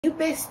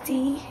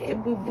bestie, hey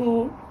boo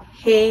boo,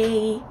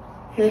 hey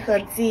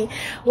Hottie.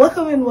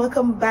 Welcome and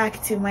welcome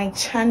back to my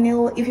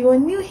channel. If you are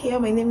new here,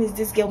 my name is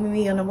Dysgal,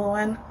 Mimi, your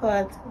 #1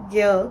 hot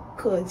girl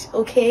coach,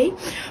 okay?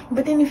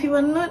 But then if you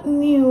are not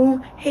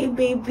new, hey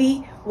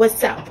baby,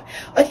 what's up?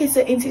 Okay, so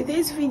in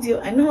today's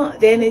video, I know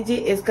the energy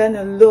is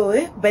gonna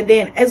low, but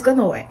then it's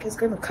gonna work, it's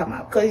gonna come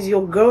out because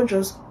your girl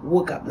just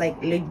woke up, like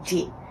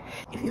legit.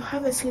 If you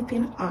have a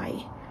sleeping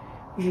eye,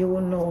 you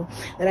will know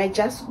that I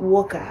just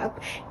woke up,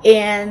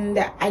 and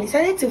I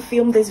decided to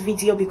film this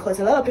video because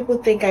a lot of people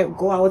think I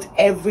go out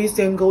every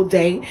single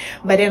day,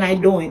 but then I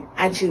don't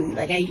actually,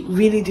 like I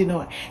really do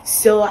not.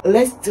 So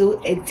let's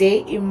do a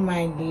day in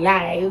my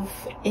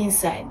life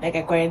inside, like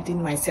I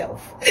quarantine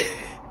myself.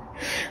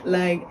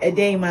 Like a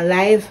day in my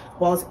life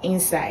whilst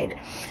inside,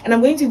 and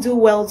I'm going to do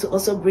well to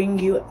also bring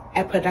you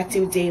a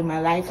productive day in my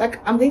life. Like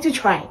I'm going to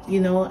try, you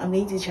know, I'm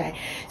going to try.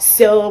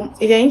 So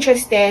if you're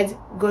interested,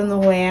 go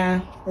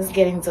nowhere, let's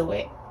get into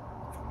it.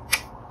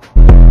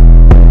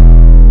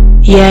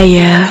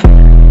 Yeah.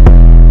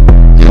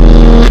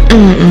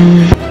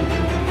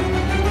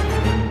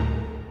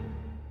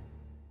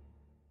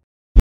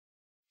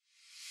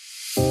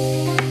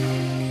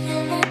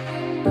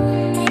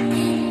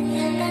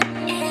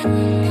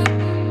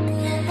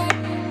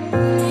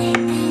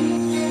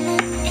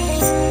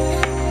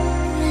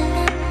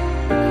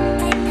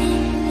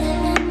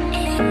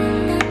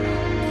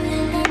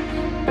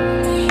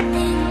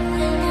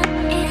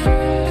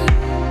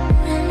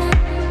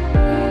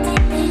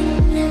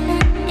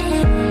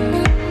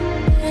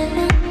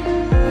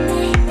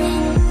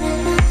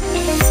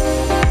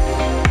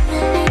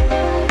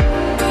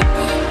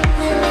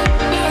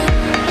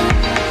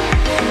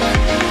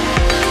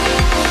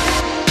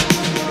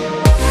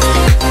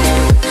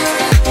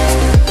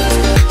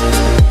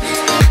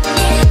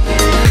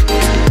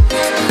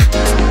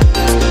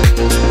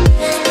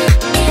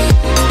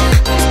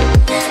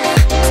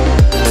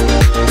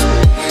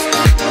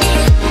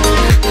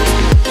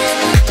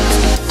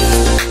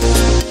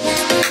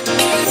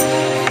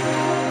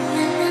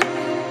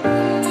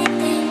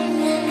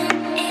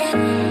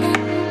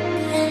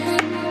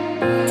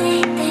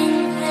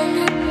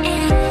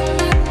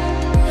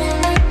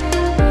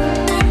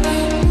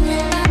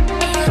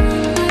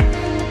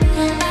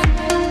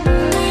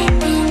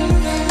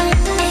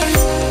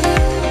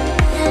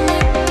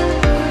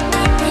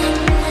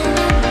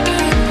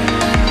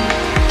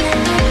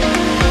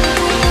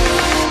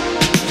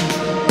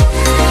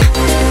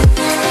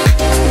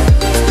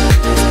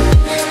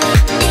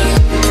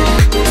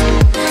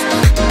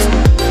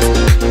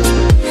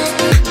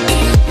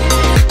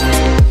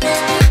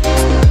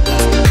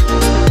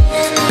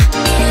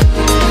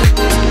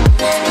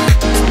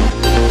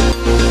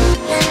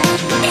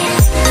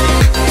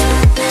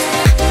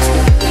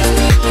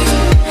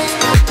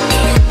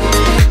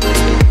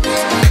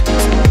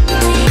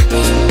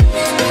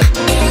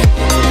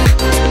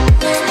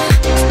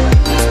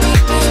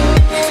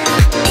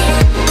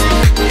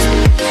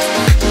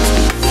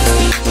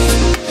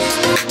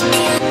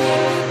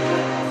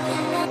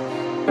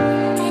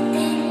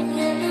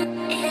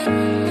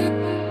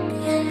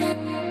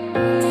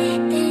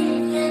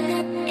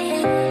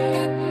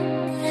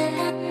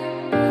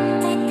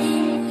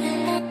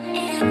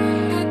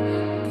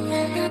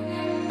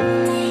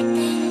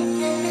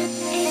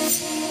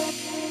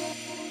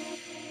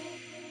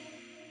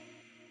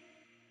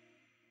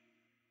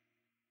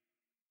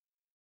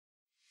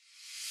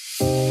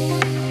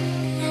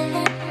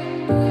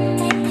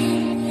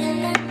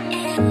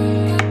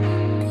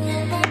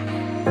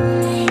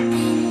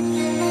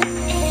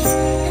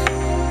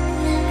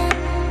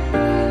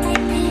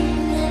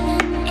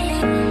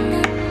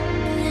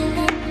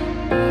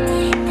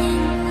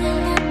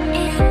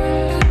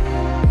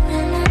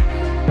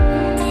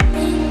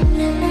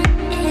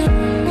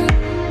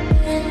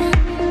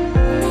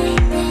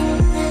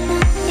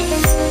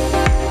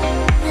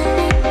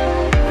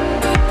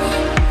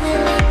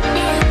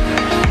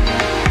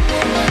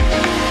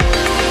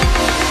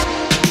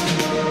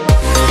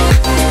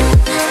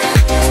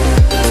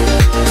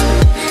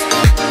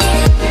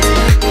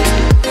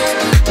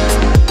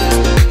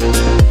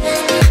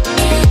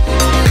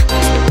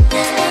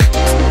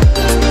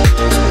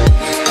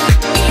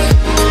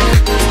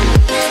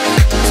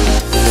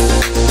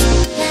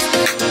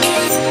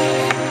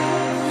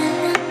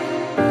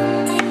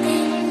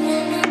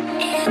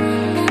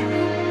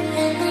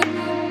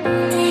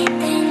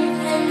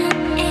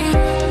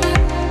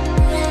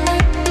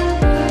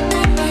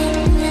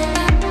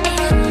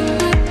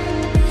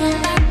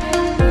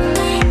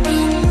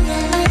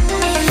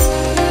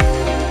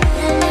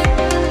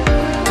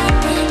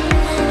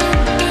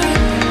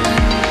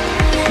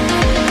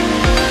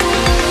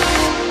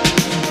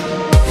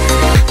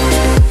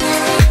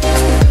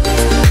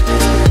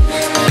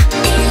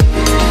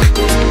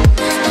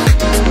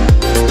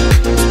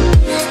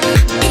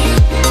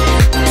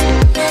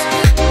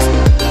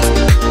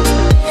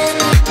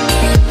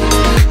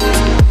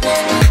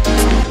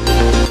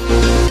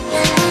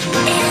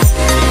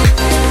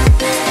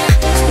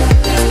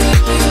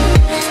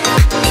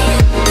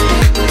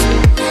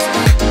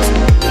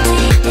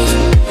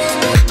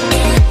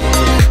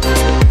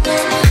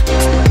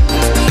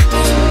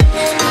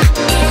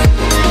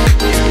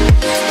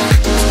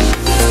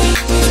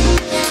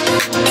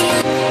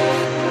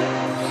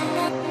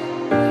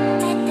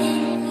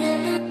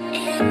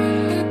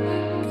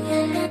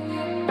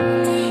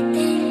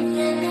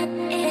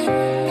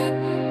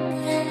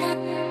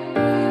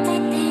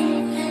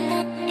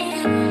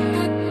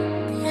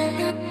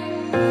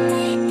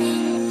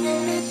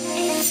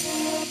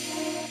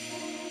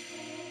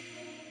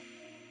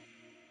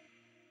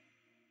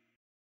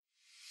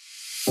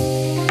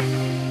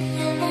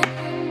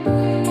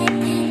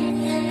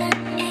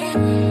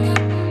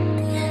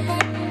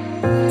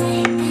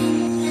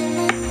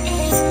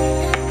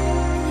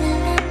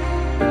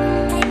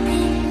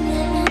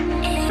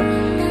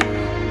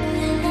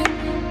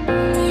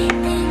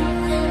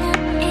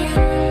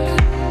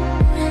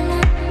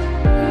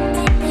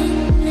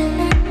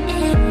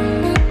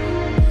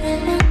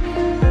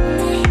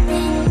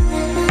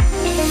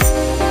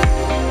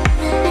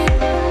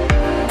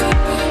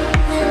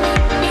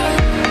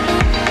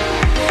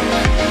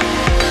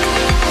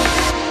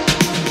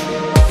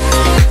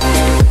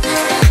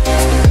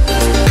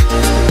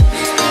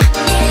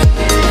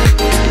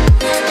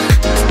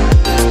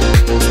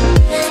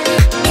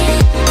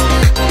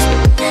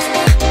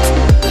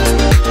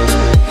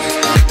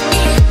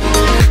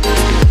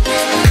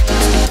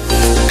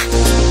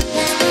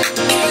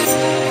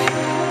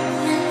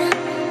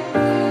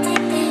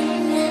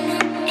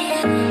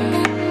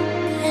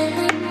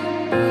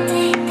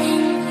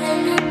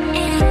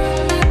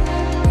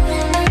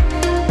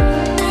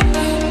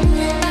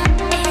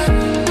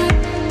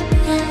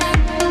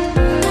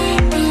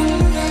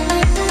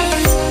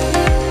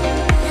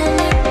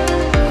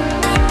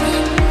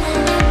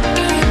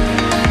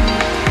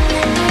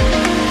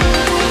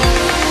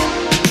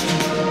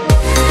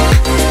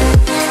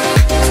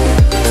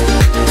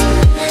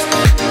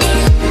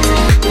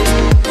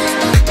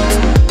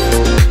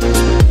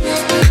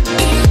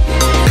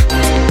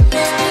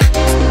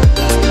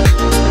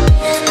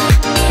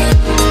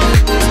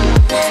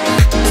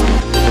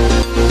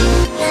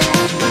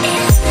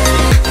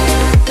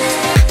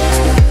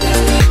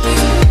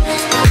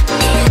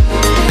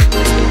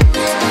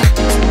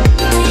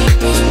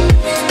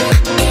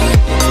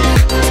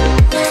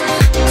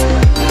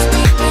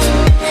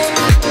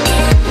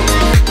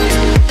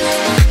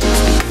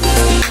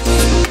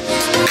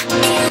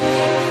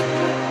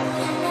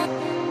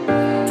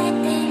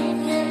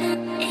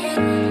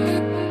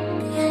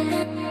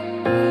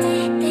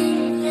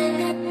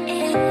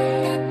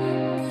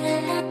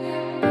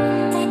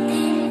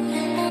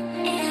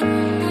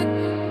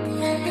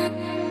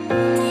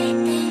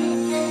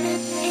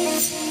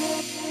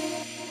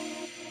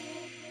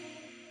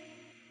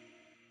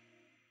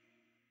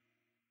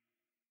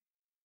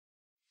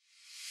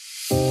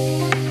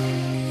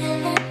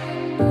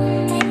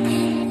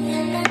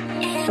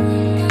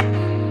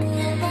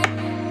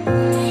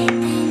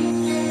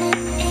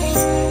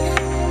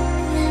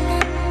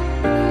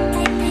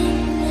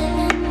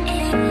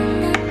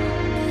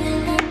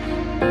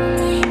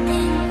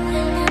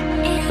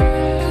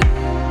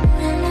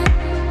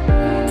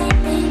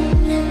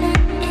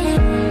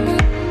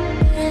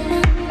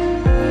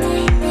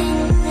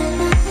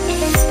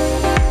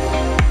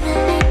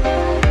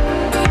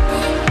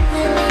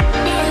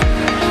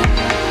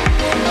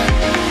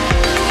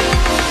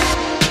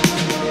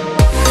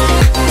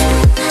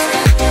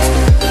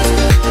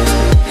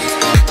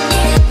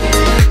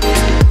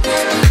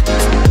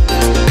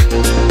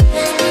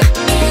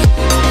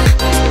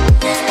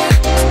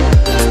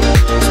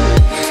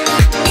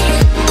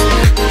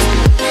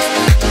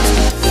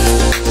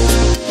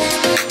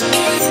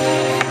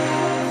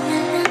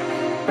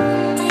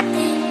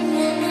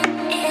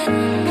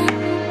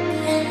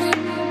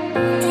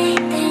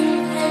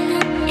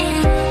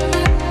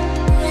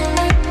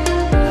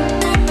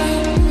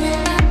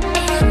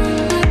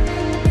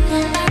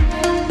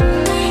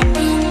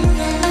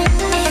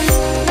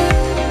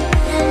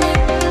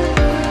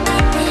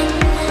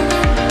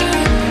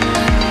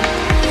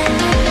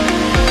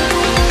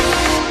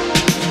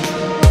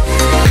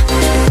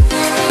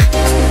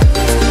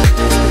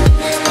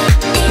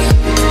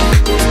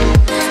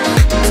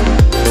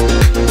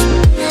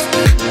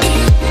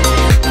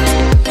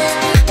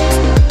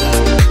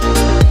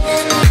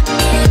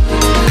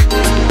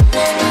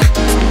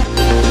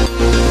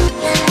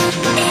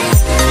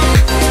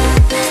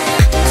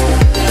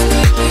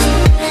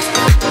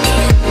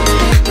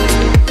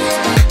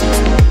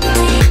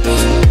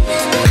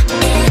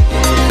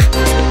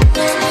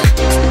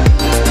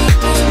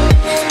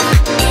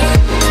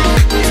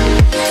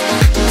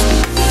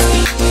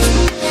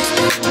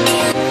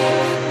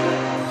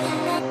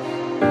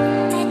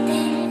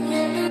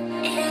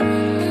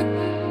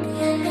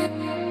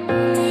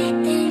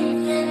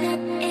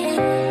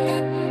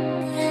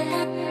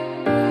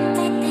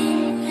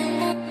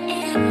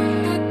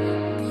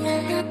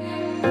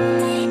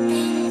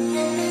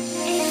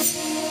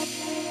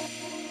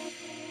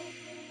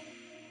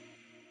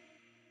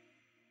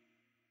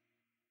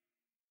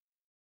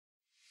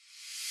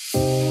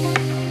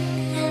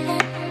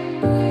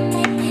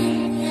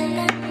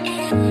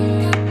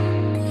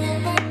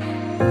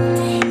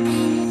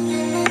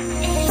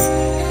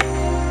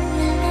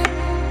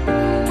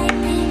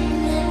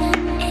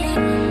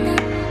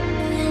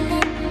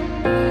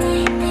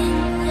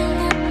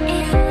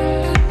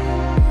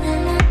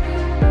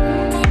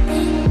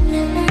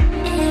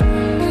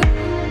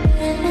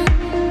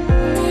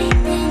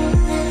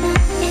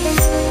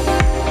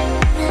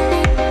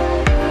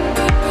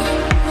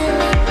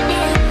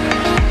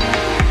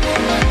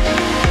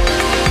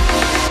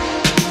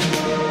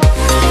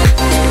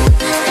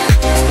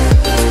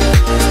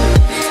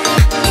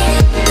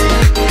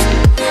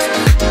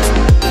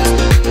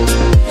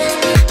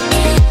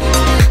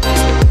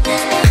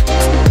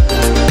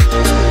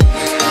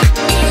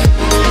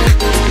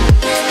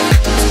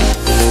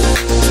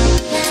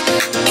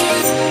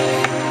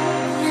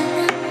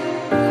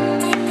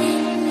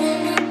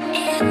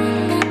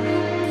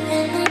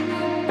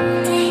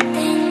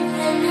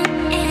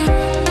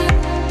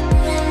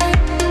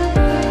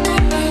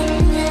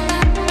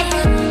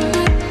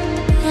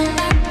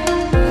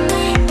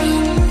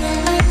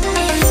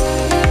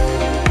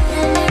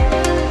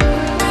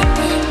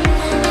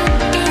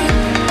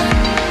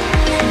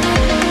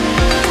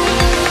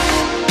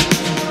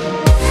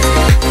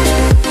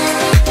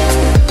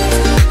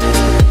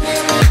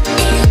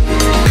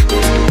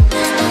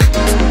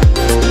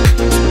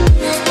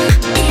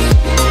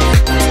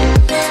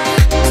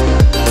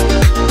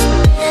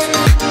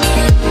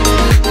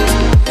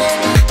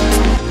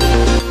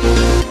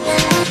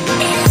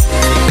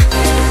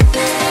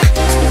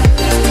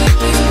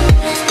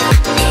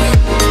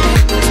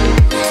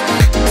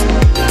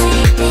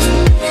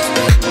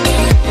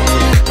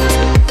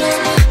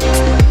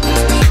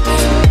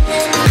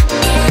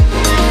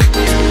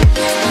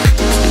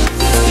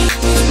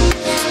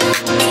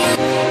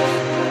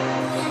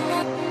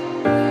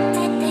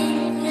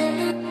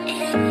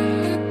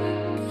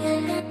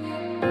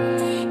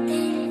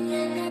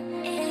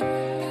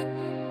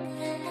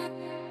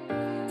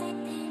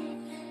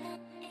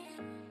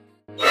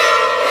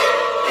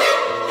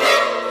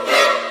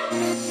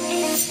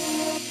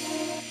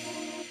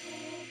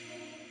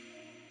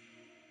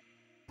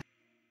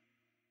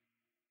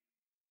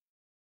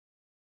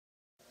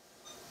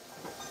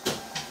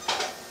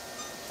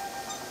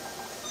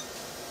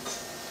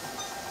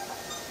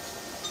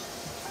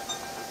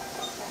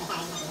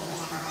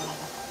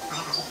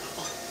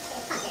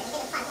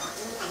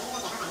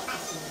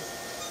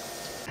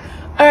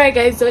 Alright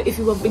guys, so if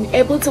you have been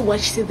able to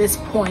watch to this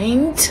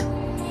point,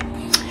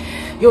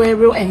 you're a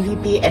real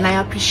MVP and I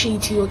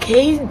appreciate you,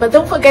 okay? But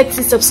don't forget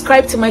to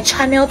subscribe to my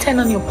channel, turn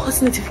on your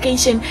post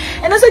notification,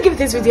 and also give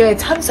this video a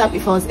thumbs up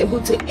if I was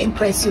able to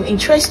impress you,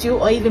 interest you,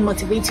 or even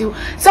motivate you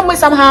some way,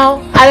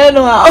 somehow. I don't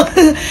know how.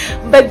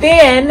 But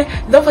then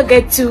don't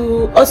forget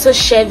to also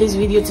share this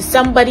video to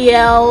somebody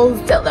else.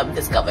 Tell them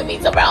Discover Me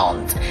is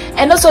around.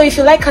 And also, if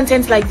you like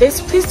content like this,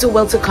 please do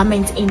well to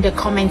comment in the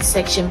comment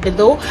section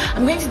below.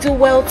 I'm going to do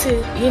well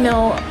to, you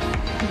know,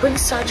 bring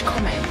such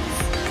comments.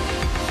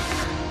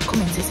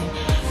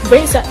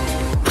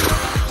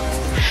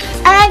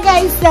 Alright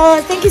guys,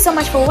 so thank you so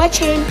much for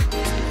watching.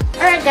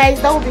 Alright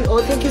guys, that will be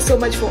all. Thank you so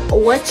much for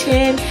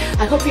watching.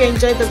 I hope you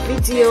enjoyed the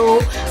video.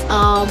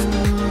 I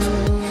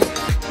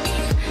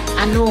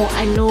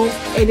know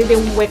it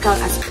didn't work out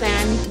as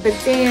planned, but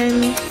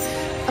then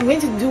I'm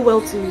going to do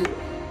well to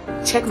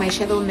check my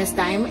schedule next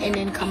time and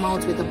then come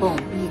out with a bomb.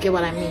 You get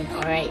what I mean?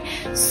 Alright,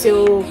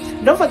 so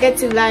don't forget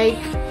to like,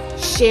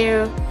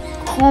 share,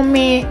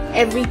 comment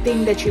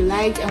everything that you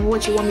liked and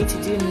what you want me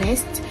to do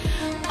next.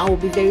 I will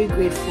be very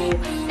grateful,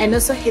 and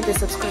also hit the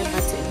subscribe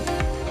button.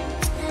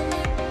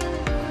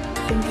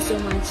 Thank you so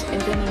much,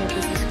 and then on your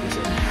post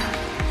notification.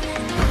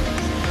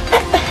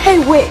 Hey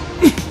wait,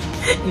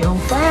 you're on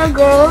fire,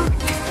 girl.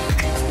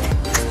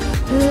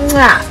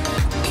 Mwah.